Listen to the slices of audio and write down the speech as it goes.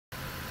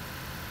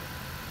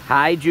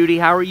Hi Judy,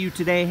 how are you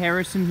today?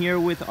 Harrison here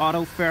with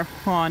Auto Fair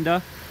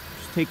Honda.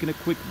 Just taking a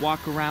quick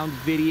walk around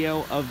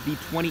video of the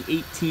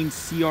 2018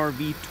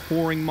 CRV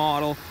Touring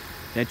model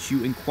that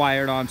you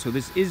inquired on. So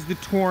this is the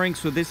Touring,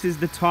 so this is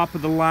the top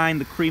of the line,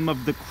 the cream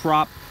of the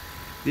crop.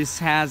 This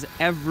has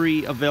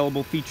every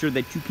available feature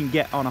that you can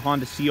get on a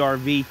Honda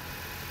CRV.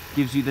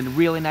 Gives you the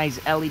really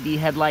nice LED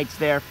headlights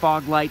there,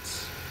 fog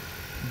lights,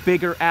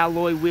 bigger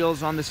alloy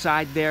wheels on the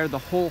side there, the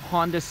whole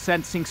Honda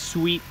sensing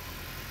suite.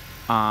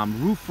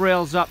 Roof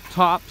rails up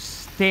top,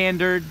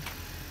 standard,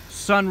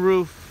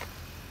 sunroof,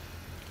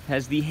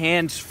 has the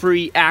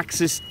hands-free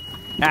access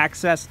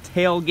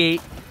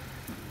tailgate.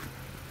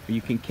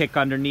 You can kick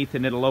underneath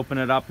and it'll open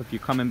it up if you're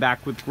coming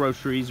back with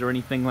groceries or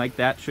anything like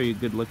that. Show you a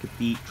good look at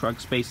the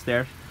trunk space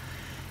there.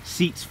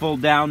 Seats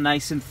fold down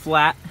nice and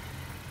flat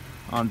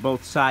on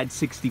both sides,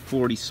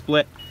 60-40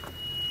 split.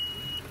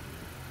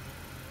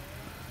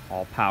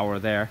 All power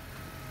there.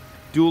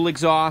 Dual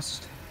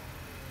exhaust.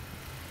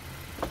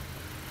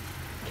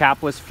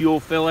 Capless fuel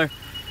filler.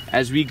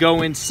 As we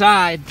go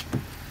inside,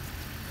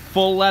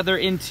 full leather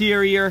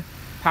interior,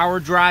 power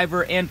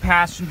driver and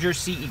passenger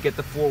seat. You get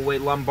the four-way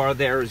lumbar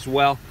there as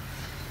well.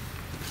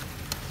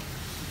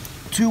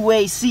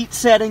 Two-way seat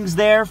settings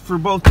there for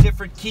both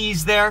different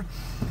keys there.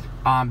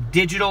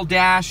 Digital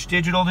dash,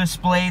 digital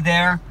display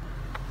there.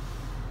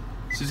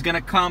 This is going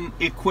to come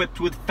equipped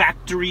with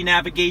factory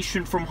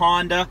navigation from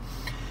Honda.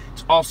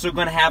 It's also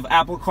going to have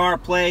Apple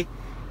CarPlay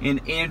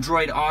and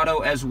Android Auto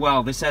as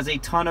well. This has a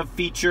ton of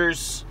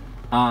features,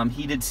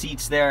 heated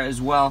seats there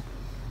as well.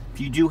 If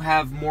you do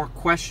have more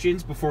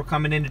questions before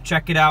coming in to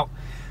check it out,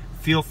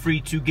 feel free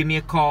to give me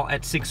a call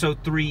at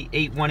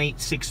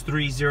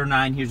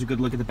 603-818-6309. Here's a good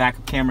look at the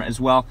backup camera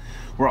as well.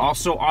 We're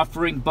also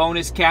offering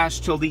bonus cash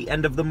till the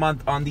end of the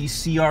month on these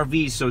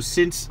CRVs. So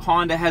since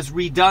Honda has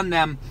redone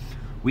them,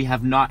 we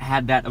have not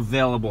had that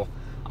available.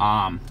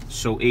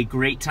 So a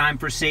great time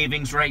for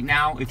savings right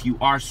now. If you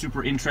are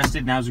super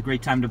interested, now's a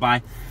great time to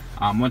buy.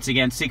 Once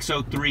again,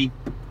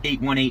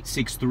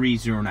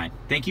 603-818-6309.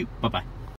 Thank you. Bye-bye.